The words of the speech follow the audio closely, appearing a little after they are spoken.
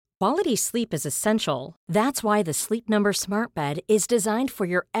Quality sleep is essential. That's why the Sleep Number Smart Bed is designed for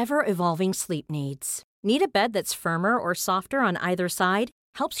your ever-evolving sleep needs. Need a bed that's firmer or softer on either side?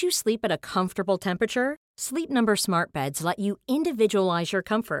 Helps you sleep at a comfortable temperature? Sleep Number Smart Beds let you individualize your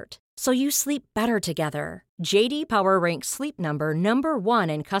comfort, so you sleep better together. J.D. Power ranks Sleep Number number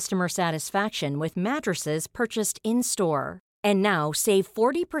 1 in customer satisfaction with mattresses purchased in-store. And now, save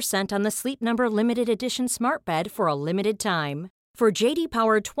 40% on the Sleep Number Limited Edition Smart Bed for a limited time. For JD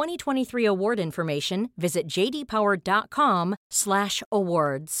Power 2023 award information, visit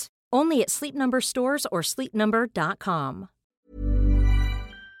jdpower.com/awards. Only at Sleep Number stores or sleepnumber.com.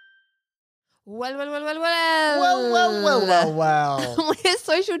 Well. We're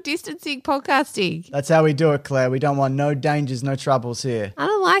social distancing podcasting. That's how we do it, Claire. We don't want no dangers, no troubles here. I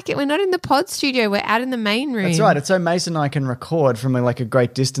don't like it. We're not in the pod studio. We're out in the main room. That's right. It's so Mason and I can record from like a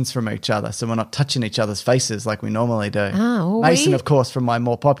great distance from each other, so we're not touching each other's faces like we normally do. Oh, Mason, of course, from my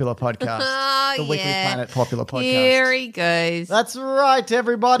more popular podcast, the Weekly Planet popular podcast. Here he goes. That's right,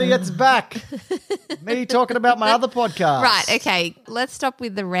 everybody. It's back. Me talking about my other podcast. Right, okay. Let's stop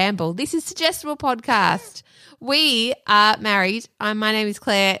with the ramble. This is Suggestible Podcast. We are married. My name is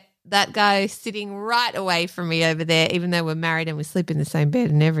Claire. That guy is sitting right away from me over there, even though we're married and we sleep in the same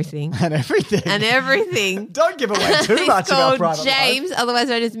bed and everything. And everything. Don't give away too much of our private life. James, otherwise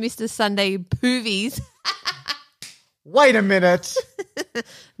known as Mr. Sunday Poovies. Wait a minute.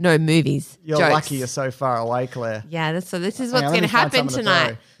 No movies. You're jokes. lucky you're so far away, Claire. Yeah, this is what's Let going me to find happen something to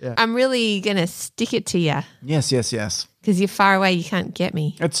tonight. throw. Yeah. I'm really going to stick it to you Yes. because you're far away. You can't get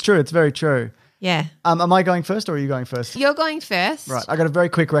me. It's true. It's very true. Yeah. Am I going first or are you going first? You're going first. Right. I got a very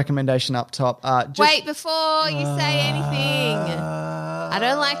quick recommendation up top. Wait, before you say anything. I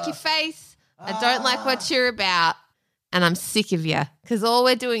don't like your face. I don't like what you're about. And I'm sick of you because all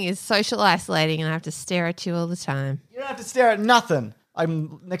we're doing is social isolating and I have to stare at you all the time. You don't have to stare at nothing.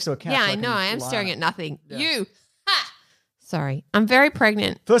 I'm next to a couch. Yeah, so I know. I am lie staring on at it. nothing. Yeah. You. Ha! Sorry. I'm very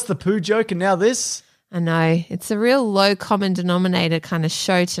pregnant. First the poo joke and now this. I know. It's a real low common denominator kind of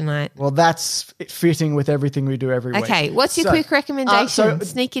show tonight. Well, that's fitting with everything we do every week. Okay. What's your quick recommendation?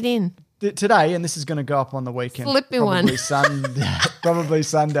 Sneak it in. Today, and this is going to go up on the weekend. Flip me one. Probably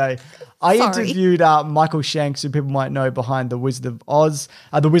Sunday. I interviewed Michael Shanks, who people might know behind The Wizard of Oz.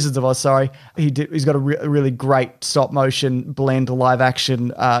 The Wizards of Oz, sorry. He's got a really great stop motion blend live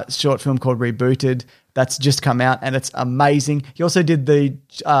action short film called Rebooted. That's just come out and it's amazing. He also did the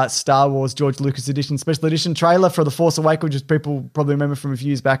Star Wars George Lucas edition, special edition trailer for The Force Awakens, which people probably remember from a few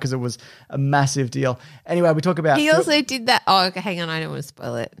years back because it was a massive deal. Anyway, we talk about... He also did that... Oh, okay, hang on. I don't want to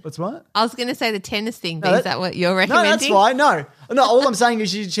spoil it. What's what? I was going to say the tennis thing, but is that what you're recommending? No, that's fine. No, all I'm saying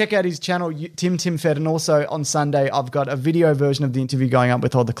is you should check out his channel, Tim Fed, and also on Sunday I've got a video version of the interview going up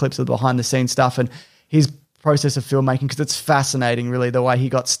with all the clips of the behind-the-scenes stuff and his process of filmmaking because it's fascinating really the way he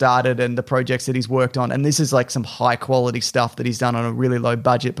got started and the projects that he's worked on, and this is like some high quality stuff that he's done on a really low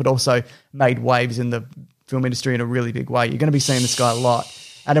budget but also made waves in the film industry in a really big way. You're going to be seeing this guy a lot.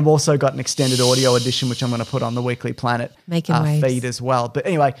 And I've also got an extended audio edition which I'm going to put on the Weekly Planet feed as well. But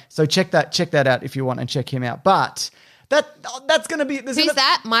anyway, so check that out if you want and check him out. But that's going to be... Who's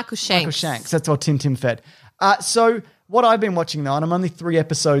that? Michael Shanks. Michael Shanks. That's what Tim Fed. So what I've been watching now, and I'm only 3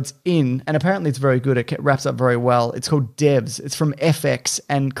 episodes in, and apparently it's very good. It wraps up very well. It's called Devs. It's from FX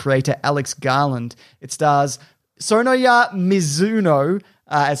and creator Alex Garland. It stars Sonoya Mizuno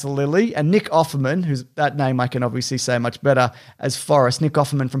as Lily and Nick Offerman, who's that name I can obviously say much better, as Forrest. Nick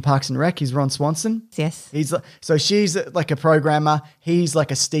Offerman from Parks and Rec. He's Ron Swanson. Yes. So she's like a programmer. He's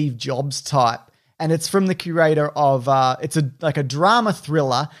like a Steve Jobs type. And it's from the curator of, it's like a drama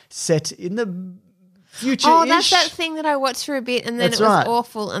thriller set in the future-ish. Oh, that's that thing that I watched for a bit and then it was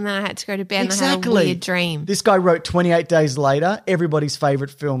awful and then I had to go to bed and I had a weird dream. This guy wrote 28 Days Later, everybody's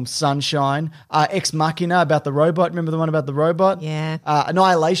favourite film, Sunshine, Ex Machina about the robot. Remember the one about the robot? Yeah.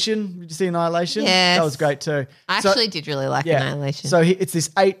 Annihilation. Did you see Annihilation? Yes. That was great too. I actually did really like Annihilation. So it's this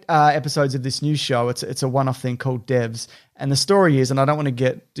 8 episodes of this new show. It's a one-off thing called Devs. And the story is, and I don't want to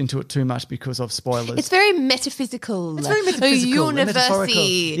get into it too much because of spoilers. It's very metaphysical. It's very metaphysical.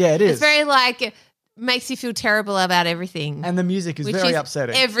 University. Yeah, it is. It's very like... makes you feel terrible about everything. And the music is very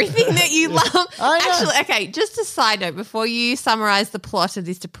upsetting. Everything that you love. I know. Actually, okay, just a side note before you summarize the plot of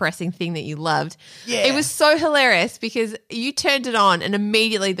this depressing thing that you loved. Yeah. It was so hilarious because you turned it on and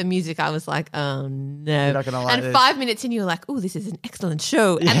immediately the music, I was like, oh no. You're not gonna like and this. 5 minutes in, you were like, oh, this is an excellent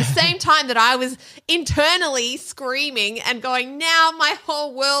show. At the same time that I was internally screaming and going, now my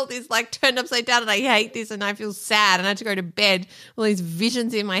whole world is like turned upside down and I hate this and I feel sad and I had to go to bed with all these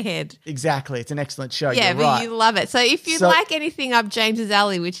visions in my head. Exactly. It's an excellent show. Yeah, You're but right. you love it. So if you like anything up James's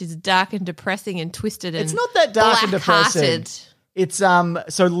alley, which is dark and depressing and twisted and It's not that dark and depressing. It's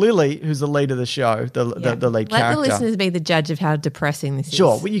so Lily, who's the lead of the show, the lead Let character. the listeners be the judge of how depressing this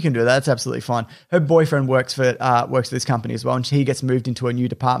Sure, is. well, you can do that. That's absolutely fine. Her boyfriend works for this company as well, and he gets moved into a new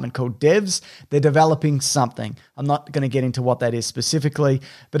department called Devs. They're developing something. I'm not going to get into what that is specifically,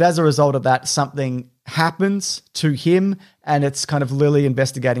 but as a result of that, something happens to him, and it's kind of Lily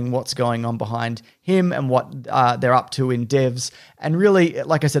investigating what's going on behind him and what they're up to in Devs. And really,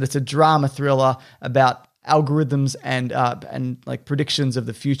 like I said, it's a drama thriller about algorithms and like predictions of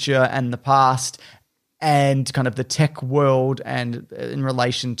the future and the past, and kind of the tech world and in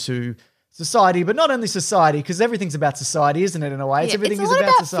relation to society, but not only society, because everything's about society, isn't it, in a way? Yeah, Everything it's a is lot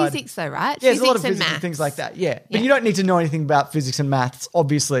about society. physics though, right? Yeah, there's a lot of and physics and maths. things like that. Yeah. But Yeah. you don't need to know anything about physics and maths,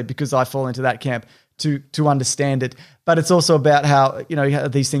 obviously, because I fall into that camp to understand it. But it's also about how, how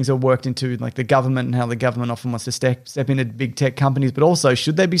these things are worked into like the government, and how the government often wants to step into big tech companies, but also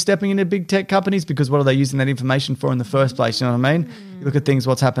should they be stepping into big tech companies, because what are they using that information for in the first place? You know what I mean? You look at things,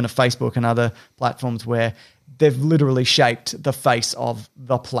 what's happened to Facebook and other platforms where they've literally shaped the face of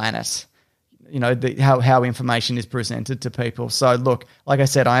the planet. How information is presented to people. So look, like I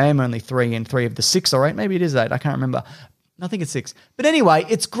said, I am only 3 in 3 of the 6 or 8. Maybe it is 8. I can't remember. I think it's 6. But anyway,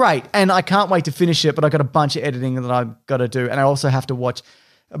 it's great. And I can't wait to finish it, but I've got a bunch of editing that I've got to do. And I also have to watch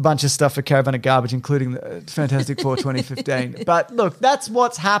a bunch of stuff for Caravan of Garbage, including the Fantastic Four 2015. But look, that's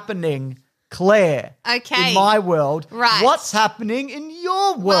what's happening, Claire. Okay. In my world. Right. What's happening in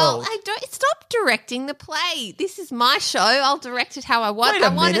your world? Well, I don't stop directing the play. This is my show. I'll direct it how I want. Wait a I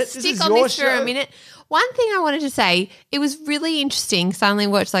want to minute. This stick is on your this for show? a minute. One thing I wanted to say, it was really interesting because I only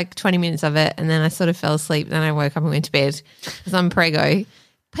watched like 20 minutes of it and then I sort of fell asleep. Then I woke up and went to bed because I'm prego.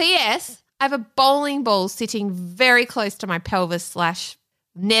 P.S. I have a bowling ball sitting very close to my pelvis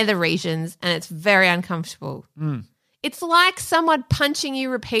 / nether regions, and it's very uncomfortable. It's like someone punching you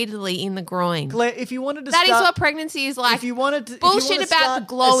repeatedly in the groin. Claire, if you wanted to That is start, what pregnancy is like. if you wanted to, bullshit if you want to about start the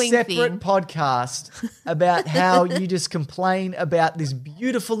glowing a separate thing. podcast about how you just complain about this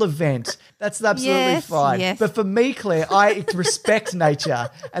beautiful event, that's absolutely Yes, fine. yes. But for me, Claire, I respect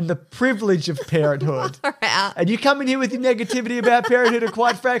nature and the privilege of parenthood. Out. And you come in here with your negativity about parenthood, and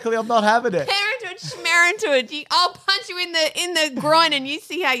quite frankly, I'm not having it. Parenthood, schmarenthood. I'll punch you in the groin and you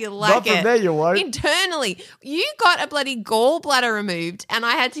see how you like Not it. from there, you won't. Internally. You got a bloody gallbladder removed and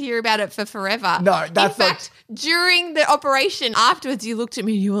I had to hear about it for forever. No, that's In fact, during the operation afterwards, you looked at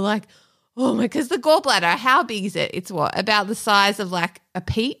me and you were like, oh my, because the gallbladder, how big is it? It's what? About the size of like a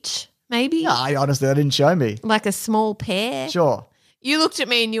peach, maybe? No, honestly, that didn't show me. Like a small pear? Sure. You looked at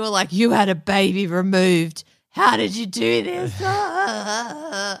me and you were like, you had a baby removed. How did you do this?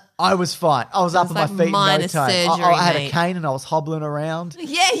 I was fine. I was up on like my feet in no minor time. surgery, I had a mate. cane and I was hobbling around.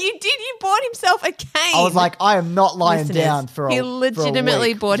 Yeah, you did. You bought himself a cane. I was like, I am not lying Listeners, down for a he legitimately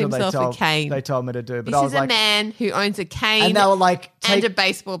week, bought so they himself a told- cane. They told me to do, but this I was is a like, man who owns a cane and they were like, and a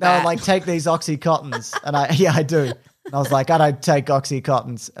baseball They were bat. like, take these Oxycontins, and I do. And I was like, I don't take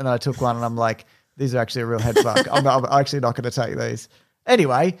Oxycontins, and then I took one, and I'm like, these are actually a real head fuck. I'm actually not going to take these.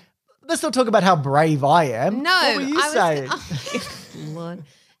 Anyway, let's not talk about how brave I am. No, what were you saying? Lord.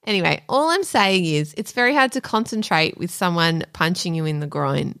 Anyway, all I'm saying is it's very hard to concentrate with someone punching you in the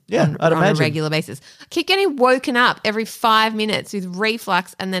groin Yeah, I'd on a imagine. regular basis. I keep getting woken up every 5 minutes with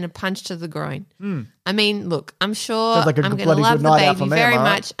reflux and then a punch to the groin. I mean, look, I'm sure Sounds like a I'm going to bloody love good the night out for baby me, very am I right?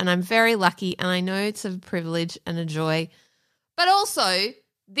 much and I'm very lucky and I know it's a privilege and a joy. But also,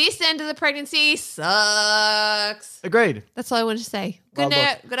 this end of the pregnancy sucks. Agreed. That's all I wanted to say. Well, Good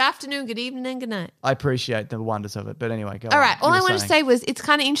night, good afternoon, good evening, and good night. I appreciate the wonders of it, but anyway, go All on. right. All You I were wanted to saying. say was it's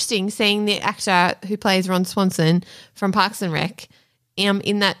kind of interesting seeing the actor who plays Ron Swanson from Parks and Rec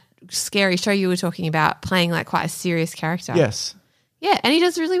in that scary show you were talking about, playing like quite a serious character. Yes, Yeah, and he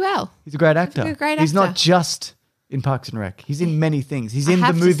does really well. he's a great actor. a great He's actor. not just in Parks and Rec. He's in many things. He's in the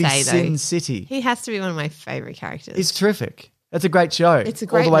have to movie say, though, Sin City. He has to be one of my favorite characters. It's terrific. That's a great show. It's a all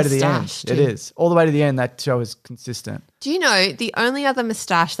great the way to the end. moustache, It too. is all the way to the end. That show is consistent. Do you know the only other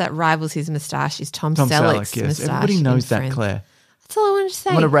moustache that rivals his moustache is Tom, Tom Selleck's Selleck, yes, moustache. everybody in knows that, Friends. Claire. That's all I wanted to say.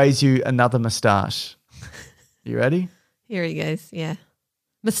 I'm going to raise you another moustache. You ready? Here he goes. Yeah.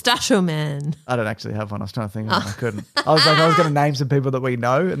 Mustachio Man. I don't actually have one. I was trying to think of one. I couldn't. I was going to name some people that we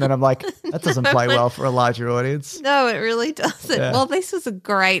know, and then I'm like, that doesn't play well for a larger audience. No, it really doesn't. Yeah. Well, this was a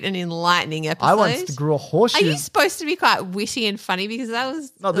great and enlightening episode. I once grew a horseshoe. Are you supposed to be quite witty and funny? Because that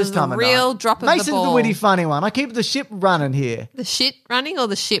was Not this the time. real drop of Mason's the ball. the witty, funny one. I keep the ship running here. The shit running or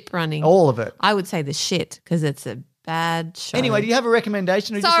the ship running? All of it. I would say the shit because it's a bad show. Anyway, do you have a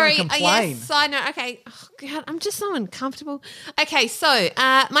recommendation or do you Sorry, just want to complain? yes, side note. Okay, oh, God, I'm just so uncomfortable. Okay, so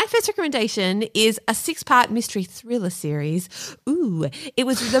my first recommendation is a 6-part mystery thriller series. Ooh, it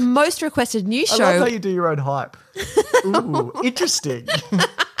was the most requested new show. I love how you do your own hype. Ooh, interesting.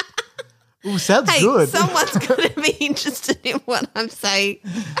 Ooh, sounds good. Someone's going to be interested in what I'm saying.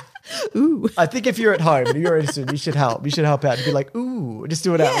 Ooh. I think if you're at home and you're interested, you should help. You should help out and be like, ooh, just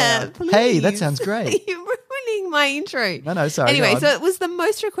do it out loud. Please. Hey, that sounds great. You're ruining my intro. No, sorry. Anyway, so it was the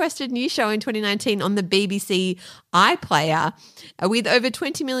most requested new show in 2019 on the BBC iPlayer with over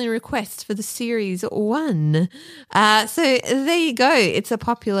 20 million requests for the series 1. So there you go. It's a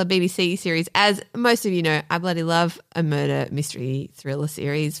popular BBC series. As most of you know, I bloody love a murder mystery thriller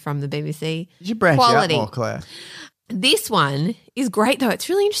series from the BBC. You should branch out more, Claire. This one is great, though. It's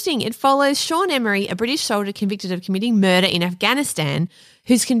really interesting. It follows Sean Emery, a British soldier convicted of committing murder in Afghanistan,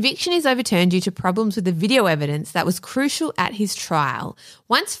 whose conviction is overturned due to problems with the video evidence that was crucial at his trial.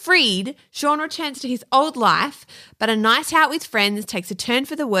 Once freed, Sean returns to his old life, but a night out with friends takes a turn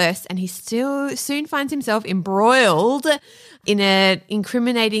for the worse, and he still soon finds himself embroiled in an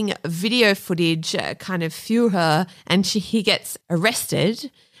incriminating video footage kind of furor, and he gets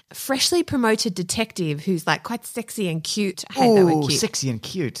arrested. Freshly promoted detective who's like quite sexy and cute. I hate that word cute. Sexy and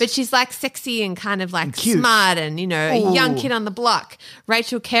cute. But she's like sexy and kind of like cute. smart and, you know, a young kid on the block.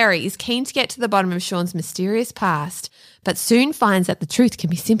 Rachel Carey is keen to get to the bottom of Sean's mysterious past, but soon finds that the truth can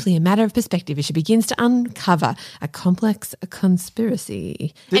be simply a matter of perspective as she begins to uncover a complex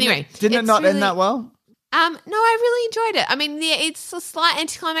conspiracy. Didn't it not end that well? No, I really enjoyed it. I mean, it's a slight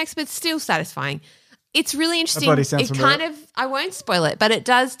anticlimax, but still satisfying. It's really interesting. I won't spoil it, but it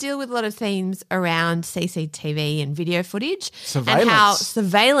does deal with a lot of themes around CCTV and video footage. Surveillance. And how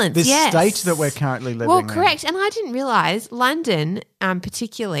surveillance, This state that we're currently living in. Well, correct. And I didn't realise, London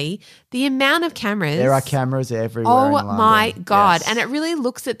particularly, the amount of cameras. There are cameras everywhere in London. Oh, my God. Yes. And it really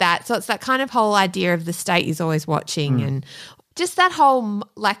looks at that. So it's that kind of whole idea of the state is always watching and just that whole,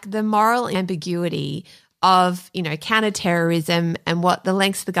 like the moral ambiguity of, you know, counterterrorism and what the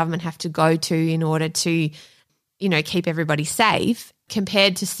lengths the government have to go to in order to, you know, keep everybody safe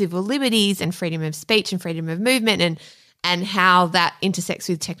compared to civil liberties and freedom of speech and freedom of movement and how that intersects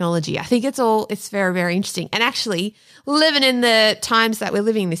with technology. I think it's very, very interesting. And actually living in the times that we're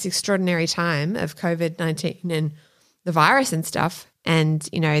living, this extraordinary time of COVID-19 and the virus and stuff and,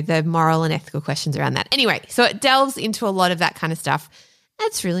 you know, the moral and ethical questions around that. Anyway, so it delves into a lot of that kind of stuff.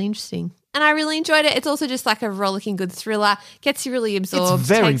 It's really interesting. And I really enjoyed it. It's also just like a rollicking good thriller. Gets you really absorbed. It's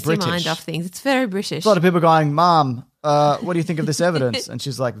very takes British. your mind off things. It's very British. A lot of people going, Mom, what do you think of this evidence? And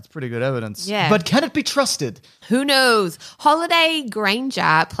she's like, it's pretty good evidence. Yeah. But can it be trusted? Who knows? Holiday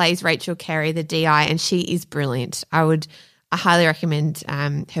Granger plays Rachel Carey, the DI, and she is brilliant. I highly recommend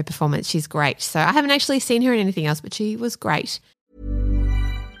her performance. She's great. So I haven't actually seen her in anything else, but she was great.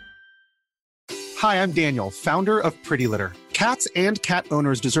 Hi, I'm Daniel, founder of Pretty Litter. Cats and cat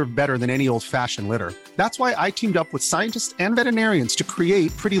owners deserve better than any old-fashioned litter. That's why I teamed up with scientists and veterinarians to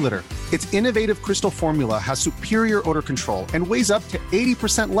create Pretty Litter. Its innovative crystal formula has superior odor control and weighs up to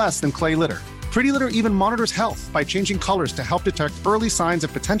 80% less than clay litter. Pretty Litter even monitors health by changing colors to help detect early signs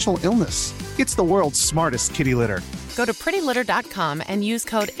of potential illness. It's the world's smartest kitty litter. Go to prettylitter.com and use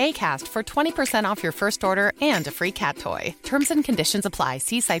code ACAST for 20% off your first order and a free cat toy. Terms and conditions apply.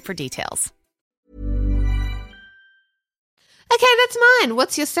 See site for details. Okay, that's mine.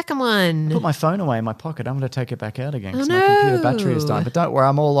 What's your second one? Put my phone away in my pocket. I'm going to take it back out again because Oh, my no. computer battery is dying. But don't worry,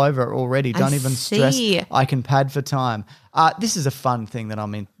 I'm all over it already. Don't even stress. see. I can pad for time. This is a fun thing that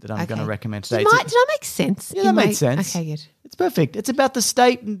I'm going to recommend today. Did I make sense? Yeah, that made sense. Okay, good. It's perfect. It's about the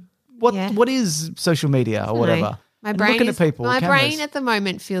state and what is social media or whatever. My And brain looking is, at people. My cameras. brain at the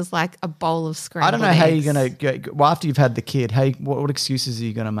moment feels like a bowl of scrambled I don't know how eggs. you're going to go. Well, after you've had the kid, hey, what excuses are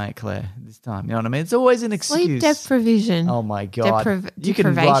you going to make, Claire, this time? You know what I mean? It's always an excuse. Sleep deprivation. Oh, my God. You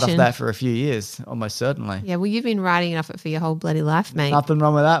can write off that for a few years, almost certainly. Yeah, well, you've been writing off it for your whole bloody life, mate. Nothing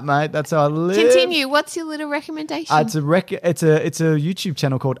wrong with that, mate. That's how I live. Continue. What's your little recommendation? It's a YouTube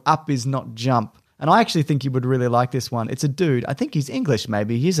channel called Up Is Not Jump. And I actually think you would really like this one. It's a dude. I think he's English,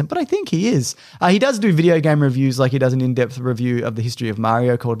 maybe he isn't, but I think he is. He does do video game reviews, like he does an in-depth review of the history of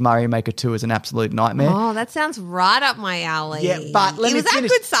Mario called Mario Maker 2 is an absolute nightmare. Oh, that sounds right up my alley. Yeah, but let me Was that finish.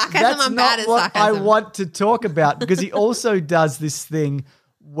 good sarcasm? That's I'm not bad at what sarcasm. I want to talk about because he also does this thing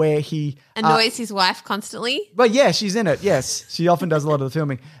where he Annoys his wife constantly. But yeah, she's in it. Yes, she often does a lot of the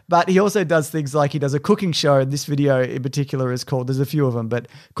filming. But he also does things like he does a cooking show. This video in particular is called, there's a few of them, but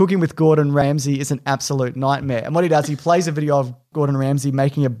Cooking with Gordon Ramsay is an absolute nightmare. And what he does, he plays a video of Gordon Ramsay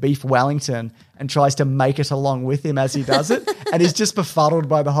making a beef Wellington and tries to make it along with him as he does it. And he's just befuddled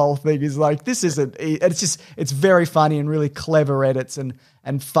by the whole thing. He's like, this isn't, it's very funny and really clever edits and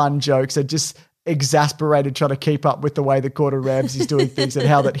fun jokes and just exasperated trying to keep up with the way that Gordon Ramsay's doing things and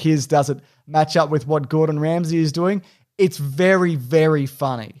how that his doesn't match up with what Gordon Ramsay is doing. It's very, very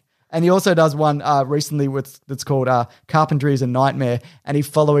funny. And he also does one recently that's called Carpentry is a Nightmare, and he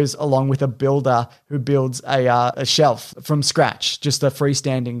follows along with a builder who builds a shelf from scratch, just a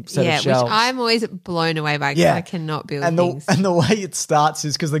freestanding set of shelves. Which I'm always blown away by because I cannot build things. And the way it starts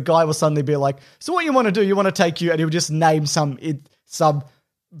is because the guy will suddenly be like, so what you want to do? You want to take you, and he'll just name some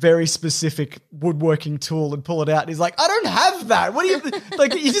very specific woodworking tool and pull it out. And he's like, I don't have that. What do you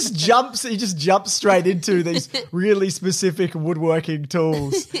like? He just jumps straight into these really specific woodworking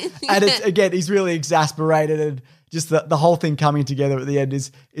tools. And it's, again, he's really exasperated, and just the whole thing coming together at the end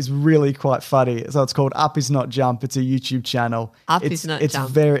is really quite funny. So it's called Up Is Not Jump. It's a YouTube channel. Is Not Jump. It's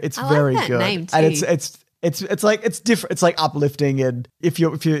I very like that good. name too. And it's like, it's different. It's like uplifting. And if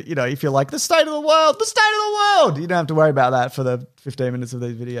you're like the state of the world, you don't have to worry about that for the 15 minutes of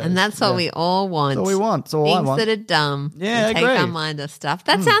these videos. And that's what we all want. That's all we want. That's all I want. Things that are dumb. Yeah, and I take agree. our mind off stuff.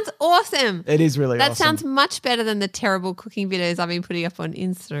 That sounds awesome. It is really That awesome. sounds much better than the terrible cooking videos I've been putting up on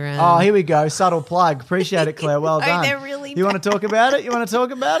Instagram. Oh, here we go. Subtle plug. Appreciate it, Claire. Well done. They're really You want to talk about it?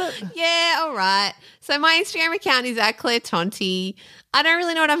 Yeah, all right. So my Instagram account is @ClaireTonti. I don't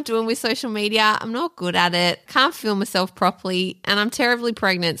really know what I'm doing with social media. I'm not good at it. Can't film myself properly. And I'm terribly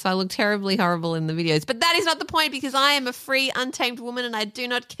pregnant, so I look terribly horrible in the videos. But that is not the point, because I am a free, untamed woman and I do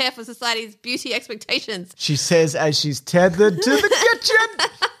not care for society's beauty expectations. She says as she's tethered to the kitchen.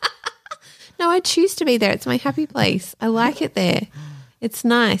 No, I choose to be there. It's my happy place. I like it there. It's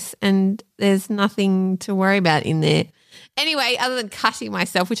nice and there's nothing to worry about in there. Anyway, other than cutting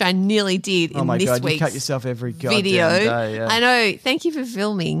myself, which I nearly did in this God, week's you cut yourself every goddamn video. day, yeah. I know. Thank you for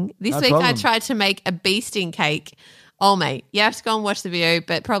filming. This week problem. I tried to make a bee sting cake. Oh, mate, you have to go and watch the video,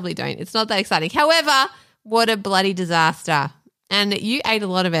 but probably don't. It's not that exciting. However, what a bloody disaster. And you ate a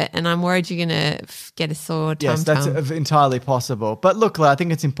lot of it, and I'm worried you're going to get a sore tum-tum. Yes, that's entirely possible. But look, Claire, I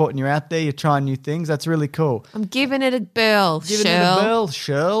think it's important you're out there, you're trying new things. That's really cool. I'm giving it a burl, Give it a whirl,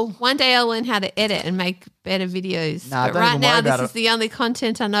 Shirl. One day I'll learn how to edit and make better videos. Nah, but don't right even now, worry this about is it. the only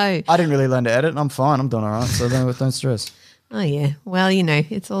content I know. I didn't really learn to edit, and I'm fine. I'm doing all right, so don't stress. Oh, yeah. Well, you know,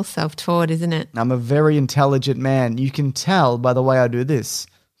 it's all self-taught, isn't it? I'm a very intelligent man. You can tell by the way I do this.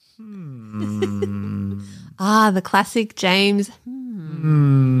 The classic James.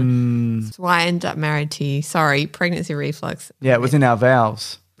 That's why I ended up married to you. Sorry, pregnancy reflux. Yeah, it was in our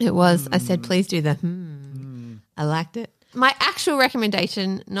vows. It was. I said, please do the I liked it. My actual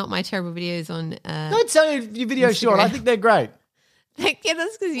recommendation, not my terrible videos on Don't tell your videos short. I think they're great. yeah,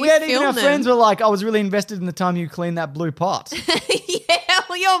 that's because you We had even our filmed them. friends were like, I was really invested in the time you cleaned that blue pot. Yeah,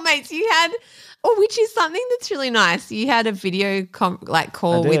 well, your mates, you had, which is something that's really nice. You had a video call I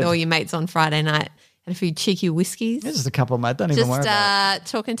with did. all your mates on Friday night. Had a few cheeky whiskeys. There's just a couple, mate. Don't even worry about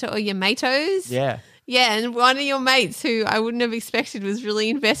Talking to all your matos. it. Yeah. Yeah, and one of your mates who I wouldn't have expected was really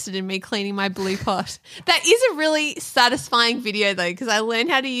invested in me cleaning my blue pot. That is a really satisfying video though, because I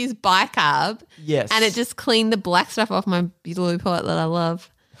learned how to use bicarb. Yes. And it just cleaned the black stuff off my blue pot that I love.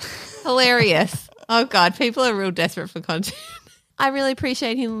 Hilarious. Oh God, people are real desperate for content. I really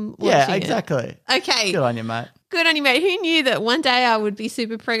appreciate him watching Yeah, it. exactly. Okay. Good on you, mate. Good on you, mate. Who knew that one day I would be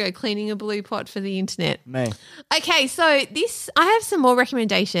super prego cleaning a blue pot for the internet? Me. Okay, so I have some more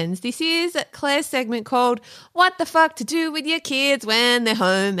recommendations. This is Claire's segment called What the Fuck to Do with Your Kids When They're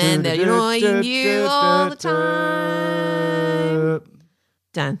Home and They're Annoying You All the Time.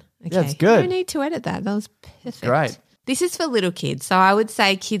 Done. Okay. Yeah, it's good. No need to edit that. That was perfect. Great. This is for little kids. So I would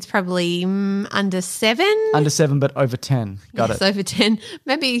say kids probably under 7. Under 7, but over 10. Got Yes, it. over 10.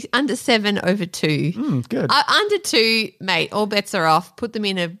 Maybe under 7, over 2. Good. Under 2, mate, all bets are off. Put them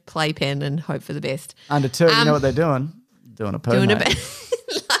in a playpen and hope for the best. Under 2, you know what they're doing? Doing a poo, Doing a mate. bit.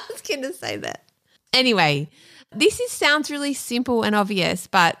 I was going to say that. Anyway, sounds really simple and obvious,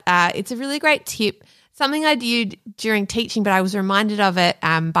 but it's a really great tip. Something I did during teaching, but I was reminded of it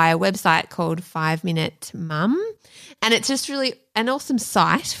by a website called 5 Minute Mum. And it's just really an awesome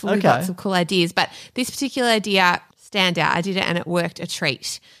site full of Okay. lots of cool ideas. But this particular idea stand out. I did it and it worked a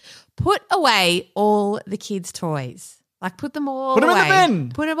treat. Put away all the kids' toys. Like put them all Put them away. in the bin.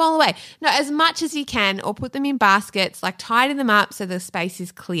 Put them all away. No, as much as you can, or put them in baskets, like tidy them up so the space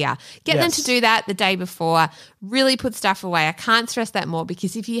is clear. Get them Yes. to do that the day before. Really put stuff away. I can't stress that more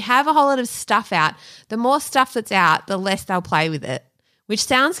because if you have a whole lot of stuff out, the more stuff that's out, the less they'll play with it, which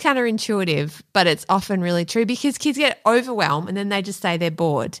sounds counterintuitive, but it's often really true because kids get overwhelmed and then they just say they're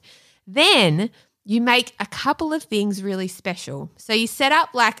bored. Then you make a couple of things really special. So you set up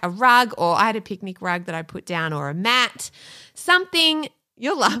like a rug, or I had a picnic rug that I put down, or a mat, something.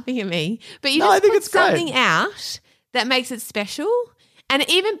 You're laughing at me, but you No, I just think put it's great. something out that makes it special. And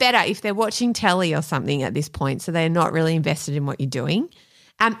even better if they're watching telly or something at this point, so they're not really invested in what you're doing.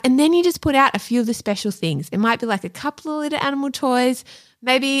 And then you just put out a few of the special things. It might be like a couple of little animal toys,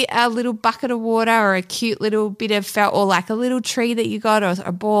 maybe a little bucket of water or a cute little bit of felt, or like a little tree that you got, or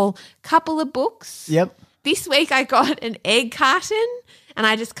a ball, couple of books. Yep. This week I got an egg carton and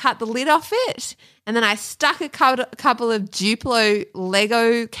I just cut the lid off it, and then I stuck a couple of Duplo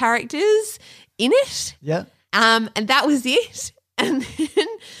Lego characters in it. Yeah. And that was it. And then,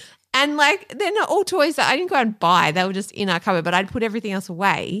 and like, they're not all toys that I didn't go out and buy. They were just in our cupboard, but I'd put everything else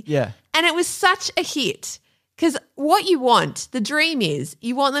away. Yeah. And it was such a hit because what you want, the dream is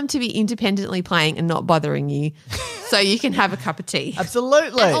you want them to be independently playing and not bothering you so you can have a cup of tea.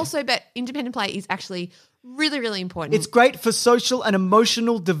 Absolutely. And also, but independent play is actually really, really important. It's great for social and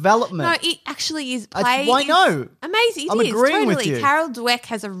emotional development. No, it actually is. That's Play why is no. amazing. It I'm is, agreeing with totally. you. Carol Dweck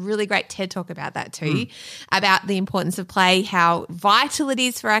has a really great TED Talk about that too, about the importance of play, how vital it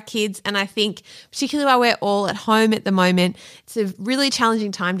is for our kids. And I think particularly while we're all at home at the moment, it's a really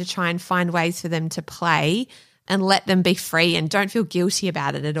challenging time to try and find ways for them to play and let them be free and don't feel guilty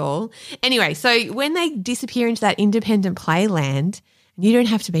about it at all. Anyway, so when they disappear into that independent play land, and you don't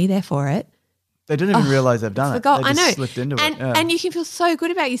have to be there for it, They don't even realize they've done the it. goal. They I just know. slipped into and, it. Yeah. And you can feel so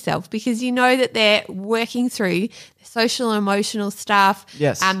good about yourself because you know that they're working through the social and emotional stuff.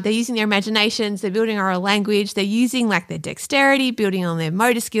 Yes. They're using their imaginations. They're building oral language. They're using like their dexterity, building on their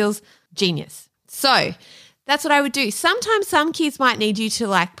motor skills. Genius. So that's what I would do. Sometimes some kids might need you to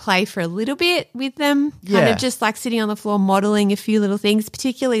like play for a little bit with them, kind Yeah. of just like sitting on the floor modeling a few little things,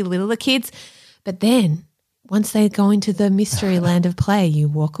 particularly littler kids. But then once they go into the mystery land of play, you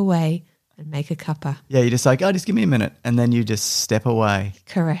walk away and make a cuppa. Yeah, you're just like, oh, just give me a minute. And then you just step away.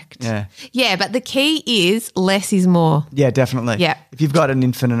 Correct. Yeah. Yeah, but the key is less is more. Yeah, definitely. Yeah. If you've got an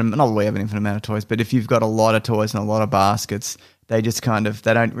infinite, not that we have an infinite amount of toys, but if you've got a lot of toys and a lot of baskets, they just kind of,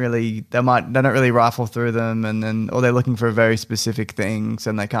 they don't really rifle through them, and then, or they're looking for very specific things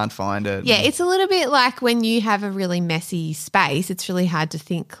and they can't find it. Yeah, it's a little bit like when you have a really messy space, it's really hard to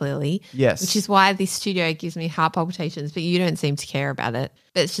think clearly. Yes. Which is why this studio gives me heart palpitations, but you don't seem to care about it.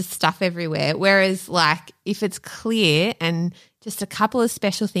 But it's just stuff everywhere. Whereas like if it's clear and just a couple of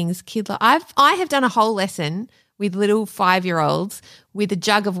special things, I have done a whole lesson with little 5-year-olds with a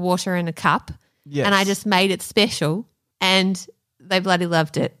jug of water and a cup. Yes. And I just made it special and they bloody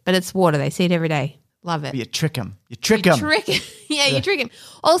loved it. But it's water. They see it every day. Love it. You trick them. You trick them. You trick him.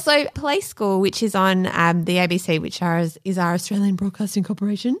 Also, Play School, which is on the ABC, which is our Australian Broadcasting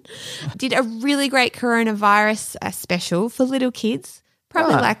Corporation, did a really great coronavirus special for little kids,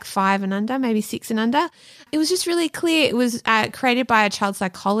 probably Right. like 5 and under, maybe 6 and under. It was just really clear. It was created by a child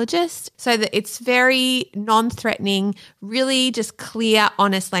psychologist, so that it's very non-threatening, really just clear,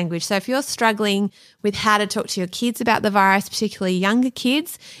 honest language. So if you're struggling with how to talk to your kids about the virus, particularly younger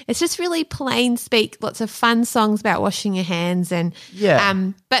kids, it's just really plain speak, lots of fun songs about washing your hands and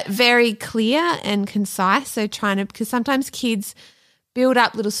but very clear and concise. So because sometimes kids build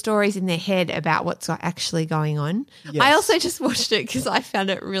up little stories in their head about what's actually going on. Yes. I also just watched it because I found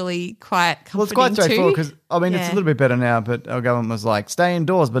it really quite comforting Well, it's quite straightforward too. because, I mean, it's a Yeah. little bit better now, but our government was like, stay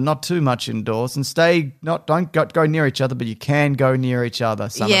indoors, but not too much indoors, and don't go near each other, but you can go near each other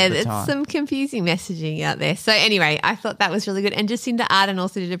some of the there's time. some confusing messaging out there. So anyway, I thought that was really good. And Jacinda Ardern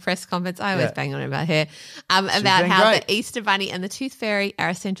also did a press conference. I always Yeah. bang on about her, about doing how great. the Easter Bunny and the Tooth Fairy are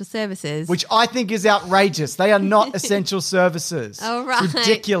essential services. Which I think is outrageous. They are not essential services. Oh, right. It's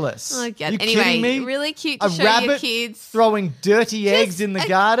ridiculous. Oh, God. You Anyway, kidding me? really cute to A show your rabbit kids. throwing dirty eggs in the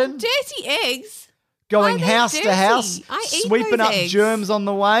garden, Dirty eggs? going Why are they house to dirty? house, I eat sweeping those up eggs. germs on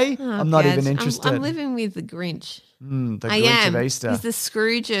the way. Oh, I'm not God. even interested. I'm living with the Grinch. The I Grinch am. of Easter. He's the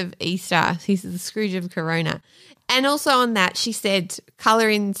Scrooge of Easter. He's the Scrooge of Corona. And also on that, she said, colour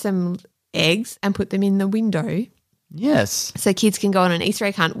in some eggs and put them in the window Yes. so kids can go on an Easter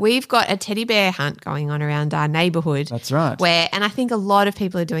egg hunt. We've got a teddy bear hunt going on around our neighbourhood. That's right. And I think a lot of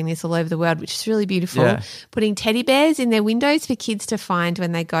people are doing this all over the world, which is really beautiful. Yeah. Putting teddy bears in their windows for kids to find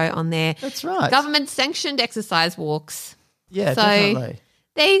when they go on their That's right. government-sanctioned exercise walks. Yeah, So definitely.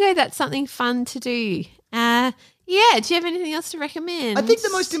 there you go. That's something fun to do. Yeah. Do you have anything else to recommend? I think the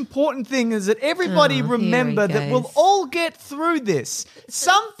most important thing is that everybody remember that we'll all get through this.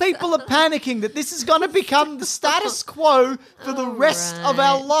 Some people are panicking that this is going to become the status quo for the rest of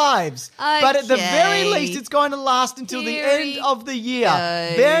our lives. But at the very least, it's going to last until the end of the year.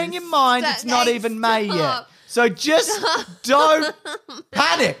 Bearing in mind, it's not even May yet. So just don't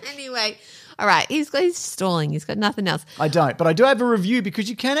panic. Anyway. All right, he's stalling. He's got nothing else. I don't, but I do have a review because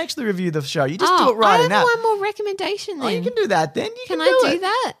you can actually review the show. You just do it right I in have app. one more recommendation then. Oh, you can do that then. Can I do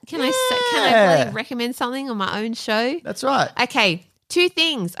that? Can I bloody recommend something on my own show? That's right. Okay, 2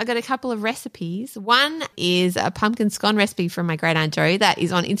 things. I got a couple of recipes. One is a pumpkin scone recipe from my great aunt Jo that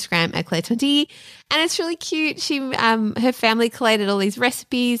is on Instagram at Claire20, and it's really cute. She, her family collated all these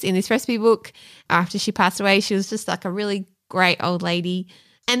recipes in this recipe book. After she passed away, she was just like a really great old lady.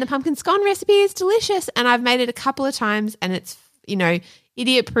 And the pumpkin scone recipe is delicious, and I've made it a couple of times, and it's,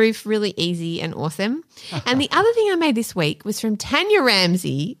 idiot-proof, really easy and awesome. And the other thing I made this week was from Tanya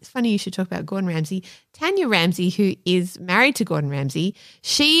Ramsay. It's funny you should talk about Gordon Ramsay. Tanya Ramsay, who is married to Gordon Ramsay,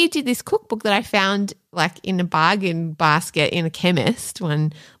 she did this cookbook that I found like in a bargain basket in a chemist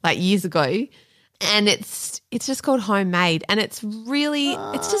years ago. And it's just called Homemade, and it's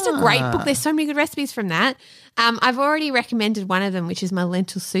just a great book. There's so many good recipes from that. I've already recommended one of them, which is my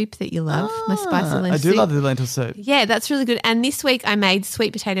lentil soup that you love, my spicy lentil soup. I do love the lentil soup. Yeah, that's really good. And this week I made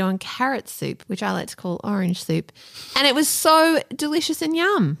sweet potato and carrot soup, which I like to call orange soup, and it was so delicious and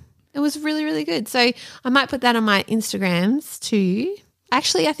yum. It was really, really good. So I might put that on my Instagrams too.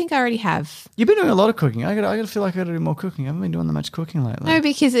 Actually, I think I already have. You've been doing a lot of cooking. I got to feel like I got to do more cooking. I haven't been doing that much cooking lately. No,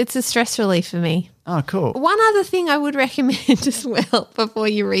 because it's a stress relief for me. Oh, cool. One other thing I would recommend as well before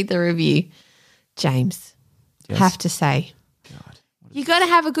you read the review, James, have to say, you got to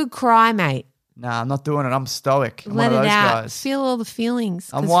have a good cry, mate. Nah, I'm not doing it. I'm stoic. I'm Let one of it those out. guys. Feel all the feelings,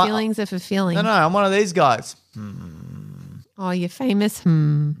 because feelings are for feeling. No, I'm one of these guys. Oh, you're famous.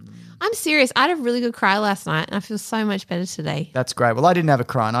 I'm serious. I had a really good cry last night, and I feel so much better today. That's great. Well, I didn't have a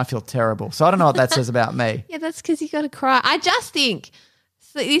cry, and I feel terrible. So I don't know what that says about me. Yeah, that's because you got to cry. I just think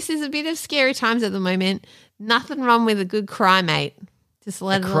this is a bit of scary times at the moment. Nothing wrong with a good cry, mate. Just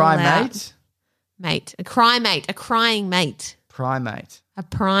let it all out. Mate? Mate. A cry mate. A crying mate. Primate. A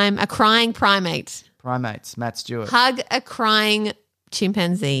crying primate. Primates. Matt Stewart. Hug a crying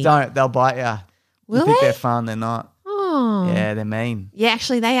chimpanzee. Don't. They'll bite you. Will you think they? they're fun. They're not. Oh. Yeah, they're mean. Yeah,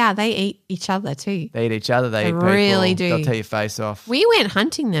 actually they are. They eat each other too. They eat each other. They eat people. Really do. They'll tear your face off. We went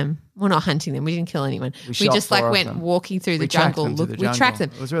hunting them. Well, not hunting them. We didn't kill anyone. We just went walking through the jungle. We tracked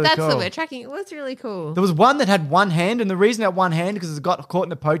them. It was really That's cool. the word, tracking. It was really cool. There was one that had one hand, and the reason that one hand because it got caught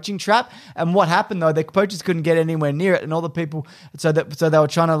in a poaching trap. And what happened though, the poachers couldn't get anywhere near it, and all the people. So they were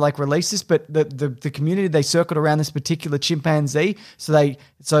trying to release this, but the community, they circled around this particular chimpanzee, so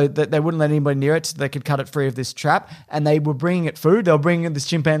that they wouldn't let anybody near it, so they could cut it free of this trap. And they were bringing it food. They were bringing in this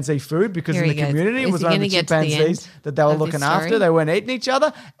chimpanzee food because in the community it was one of the chimpanzees that they were looking after. They weren't eating each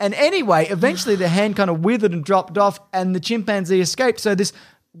other. And anyway, eventually the hand kind of withered and dropped off, and the chimpanzee escaped. So this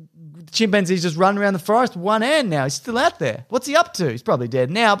chimpanzee's just running around the forest with one hand now. He's still out there. What's he up to? He's probably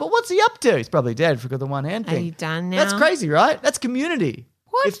dead now, but what's he up to? He's probably dead for the one hand thing. Are you done now? That's crazy, right? That's community.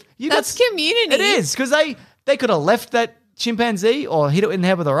 What? That's community. It is, because they could have left that chimpanzee or hit it in the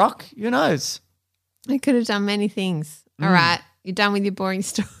head with a rock. Who knows? They could have done many things. All right. You're done with your boring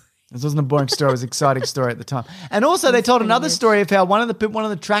story. This wasn't a boring story. It was an exciting story at the time. And also they told another story of how one of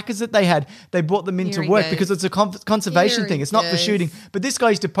the trackers that they had, they brought them into work because it's a conservation thing. It's not for shooting. But this guy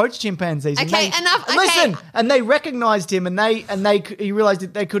used to poach chimpanzees. Okay, enough. Listen, and they recognized him, and he realized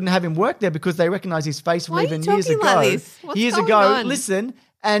that they couldn't have him work there because they recognized his face from even years ago. Like this? What's going on? Listen.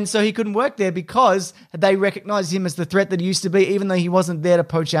 And so he couldn't work there because they recognized him as the threat that he used to be, even though he wasn't there to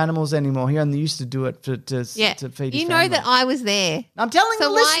poach animals anymore. He only used to do it to feed his You family. know that I was there. I'm telling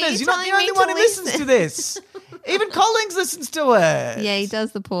the listeners, you're not the only one who listens to this. Even Collins listens to it. Yeah, he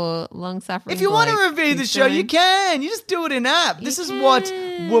does, the poor long-suffering If you want to bloke. review the show, you can. You just do it in app. This is what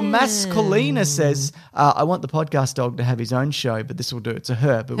Masculina says. I want the podcast dog to have his own show, but this will do it to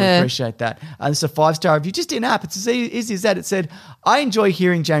her, but we appreciate that. And it's a 5-star review, just in app. It's as easy as that. It said, I enjoy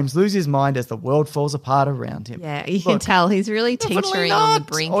hearing James lose his mind as the world falls apart around him. Yeah, you can tell he's really teetering on the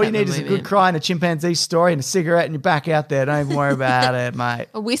brink. All you need is a good cry and a chimpanzee story and a cigarette, and you're back out there. Don't even worry about it, mate.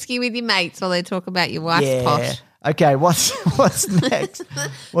 A whiskey with your mates while they talk about your wife's posh. Okay, what's next?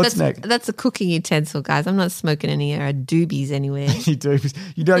 What's next? That's a cooking utensil, guys. I'm not smoking any doobies anywhere. You do.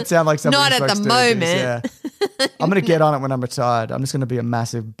 You don't sound like somebody Not who at smokes the doobies, moment. Yeah. I'm going to get on it when I'm retired. I'm just going to be a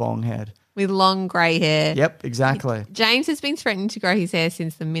massive bong head. with long grey hair. Yep, exactly. James has been threatening to grow his hair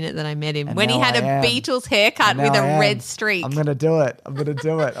since the minute that I met him. And when he now had a I am. Beatles haircut with a red streak. I'm going to do it. I'm going to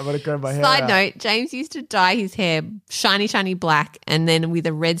grow my hair Side out. note, James used to dye his hair shiny, shiny black and then with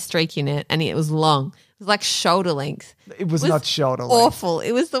a red streak in it, and it was long. It was like shoulder length. It was not shoulder length. Awful.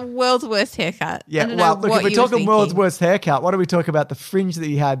 It was the world's worst haircut. Yeah, I don't well, know look, what if we're you were talking world's thinking. worst haircut, why don't we talk about the fringe that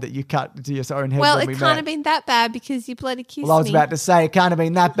you had that you cut to your own head Well, when it we can't met? have been that bad because you bloody kissed Well, I was me. about to say, it can't have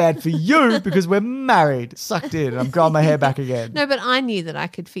been that bad for you because we're married. Sucked in. I'm growing my hair back again. No, but I knew that I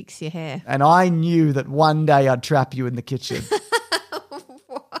could fix your hair. And I knew that one day I'd trap you in the kitchen.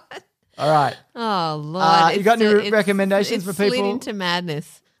 What? All right. Oh, Lord. You got any It's- recommendations it's for people? slid into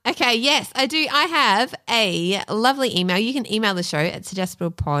madness. Okay, yes, I do. I have a lovely email. You can email the show at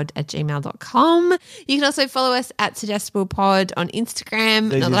suggestiblepod@gmail.com. You can also follow us at suggestiblepod on Instagram.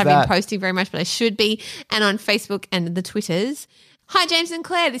 Easy Not as that I've that. been posting very much, but I should be. And on Facebook and the Twitters. Hi, James and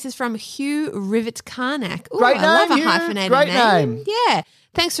Claire. This is from Hugh Rivet Karnak. Ooh, Great I love name, a Hugh. hyphenated Great name. Yeah.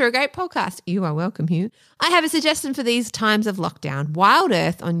 Thanks for a great podcast. You are welcome, Hugh. I have a suggestion for these times of lockdown. Wild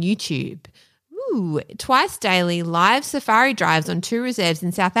Earth on YouTube. Ooh, twice daily live safari drives on 2 reserves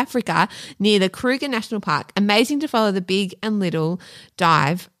in South Africa near the Kruger National Park. Amazing to follow the big and little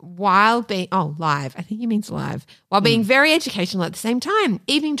dive while being, live. I think he means live. While being very educational at the same time.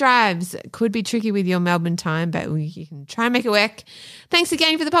 Evening drives could be tricky with your Melbourne time, but you can try and make it work. Thanks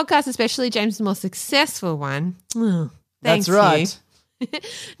again for the podcast, especially James' more successful one. Oh, thanks, That's right. Hugh.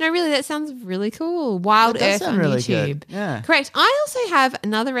 No, really, that sounds really cool. Wild That does Earth sound on really YouTube. good. Yeah. Correct. I also have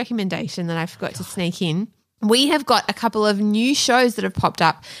another recommendation that I forgot to sneak in. We have got a couple of new shows that have popped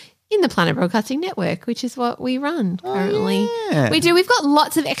up in the Planet Broadcasting Network, which is what we run currently. yeah. We do. We've got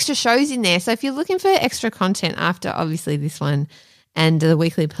lots of extra shows in there. So if you're looking for extra content after obviously this one and the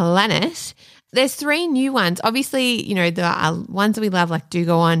Weekly Planet, there's 3 new ones. Obviously, you know, the ones that we love, like Do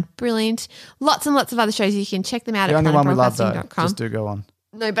Go On, brilliant. Lots and lots of other shows. You can check them out The at only one we love, though. planetbroadcasting.com. Just do go on.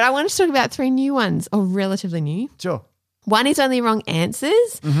 No, but I want to talk about 3 new ones, or relatively new. Sure. One is Only Wrong Answers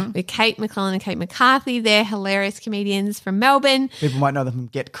Mm-hmm. with Kate McClellan and Kate McCarthy. They're hilarious comedians from Melbourne. People might know them from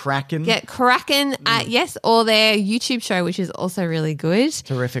Get Crackin'. Get Kraken, yes, or their YouTube show, which is also really good.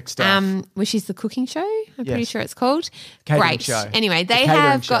 Terrific stuff. Which is the cooking show, I'm pretty Yes. sure it's called. Catering Great. show. Anyway, The they catering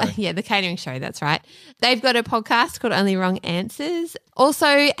have got, show. the catering show, that's right. They've got a podcast called Only Wrong Answers. Also,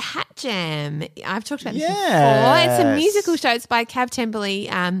 Hat Jam. I've talked about this before. It's a Yes. musical show. It's by Cav Temperley,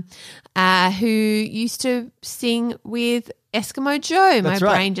 who used to sing with Eskimo Joe. That's My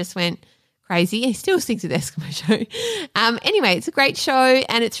right. brain just went crazy. He still sings with Eskimo Joe. Anyway, it's a great show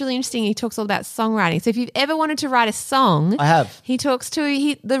and it's really interesting. He talks all about songwriting. So if you've ever wanted to write a song, I have. he talks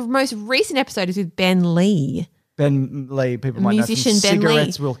to the most recent episode is with Ben Lee, Ben Lee, people might musician know from Ben Lee.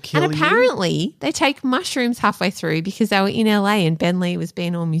 Cigarettes Will Kill and You. apparently they take mushrooms halfway through because they were in LA and Ben Lee was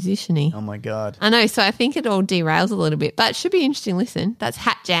being all musician-y. Oh, my God. I know, so I think it all derails a little bit, but it should be interesting. Listen, that's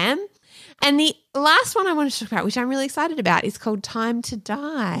Hat Jam. And the last one I want to talk about, which I'm really excited about, is called Time to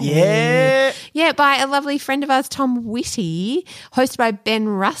Die. Yeah. Yeah, by a lovely friend of ours, Tom Whitty, hosted by Ben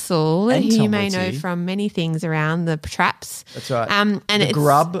Russell, And who Tom you may know Whitty. from many things around the traps. That's right. And The it's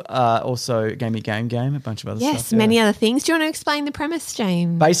Grub, also Game Me Game, a bunch of other yes, stuff. yeah. many other things. Do you want to explain the premise,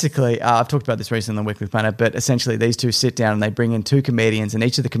 James? Basically, I've talked about this recently on the Weekly Planet, but essentially these two sit down and they bring in 2 comedians, and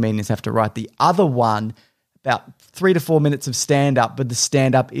each of the comedians have to write the other one about 3 to 4 minutes of stand-up, but the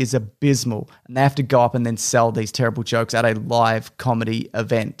stand-up is abysmal, and they have to go up and then sell these terrible jokes at a live comedy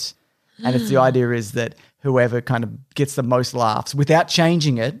event. And it's the idea is that whoever kind of gets the most laughs without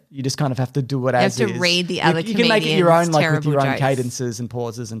changing it, you just kind of have to do it as have is. to read the other You can make it your own, comedians' like with your terrible own jokes. cadences and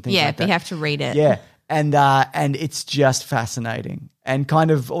pauses and things Yeah, like that. but you have to read it. Yeah, and it's just fascinating and kind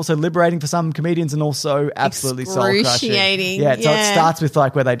of also liberating for some comedians and also absolutely soul crushing. Excruciating, Yeah, so it yeah. starts with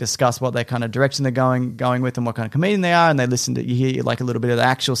like where they discuss what their kind of direction they're going with and what kind of comedian they are, and they listen to, you hear like a little bit of the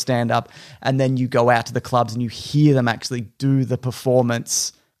actual stand up, and then you go out to the clubs and you hear them actually do the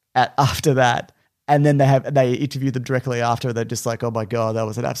performance after that. And then they interview them directly after. They're just like, oh my God, that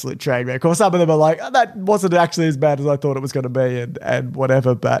was an absolute train wreck. Or some of them are like, oh, that wasn't actually as bad as I thought it was going to be, and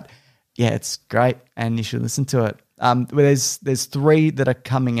whatever. But yeah, it's great, and you should listen to it. There's 3 that are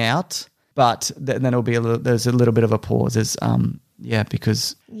coming out, but then there'll be there's a little bit of a pause.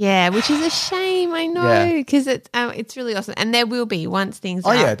 Because Yeah, which is a shame, I know, Yeah. because it's really awesome. And there will be once things Oh,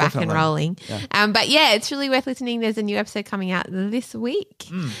 are yeah, back and definitely. rolling. Yeah. But yeah, it's really worth listening. There's a new episode coming out this week.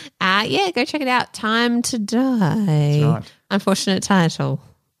 Hmm. Yeah, go check it out. Time to Die. right. Unfortunate title.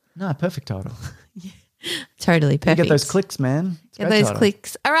 no, perfect title. Totally You perfect. get those clicks, man. It's a Get great those title.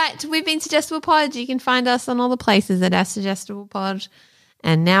 clicks. All right, we've been Suggestible Pod. You can find us on all the places at our Suggestible Pod.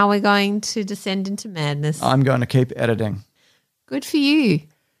 And now we're going to descend into madness. I'm going to keep editing. Good for you.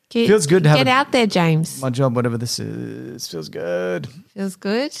 Feels good to have Get out there, James. my job, whatever this is. Feels good. Feels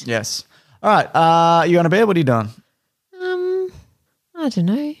good. Yes. All right. You on a bed? What are you doing? I don't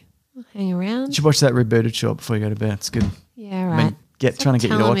know. I'll hang around. You should watch that rebooted short before you go to bed. It's good. Yeah, right. Trying to get you to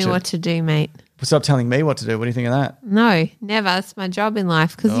telling watch me it. what to do, mate. Stop telling me what to do. What do you think of that? No, never. It's my job in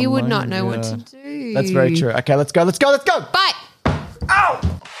life because you would my not know what to God. do. That's very true. Okay, let's go. Bye.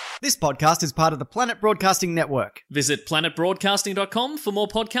 This podcast is part of the Planet Broadcasting Network. Visit planetbroadcasting.com for more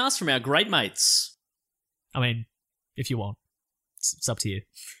podcasts from our great mates. I mean, if you want. It's up to you.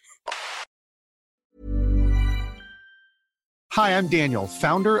 Hi, I'm Daniel,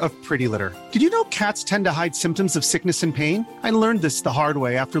 founder of Pretty Litter. Did you know cats tend to hide symptoms of sickness and pain? I learned this the hard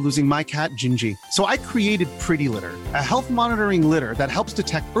way after losing my cat, Gingy. So I created Pretty Litter, a health monitoring litter that helps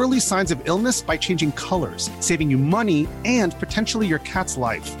detect early signs of illness by changing colors, saving you money and potentially your cat's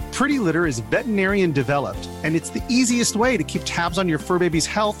life. Pretty Litter is veterinarian developed, and it's the easiest way to keep tabs on your fur baby's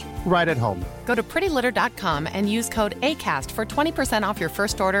health right at home. Go to prettylitter.com and use code ACAST for 20% off your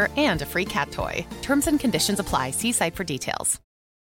first order and a free cat toy. Terms and conditions apply. See site for details.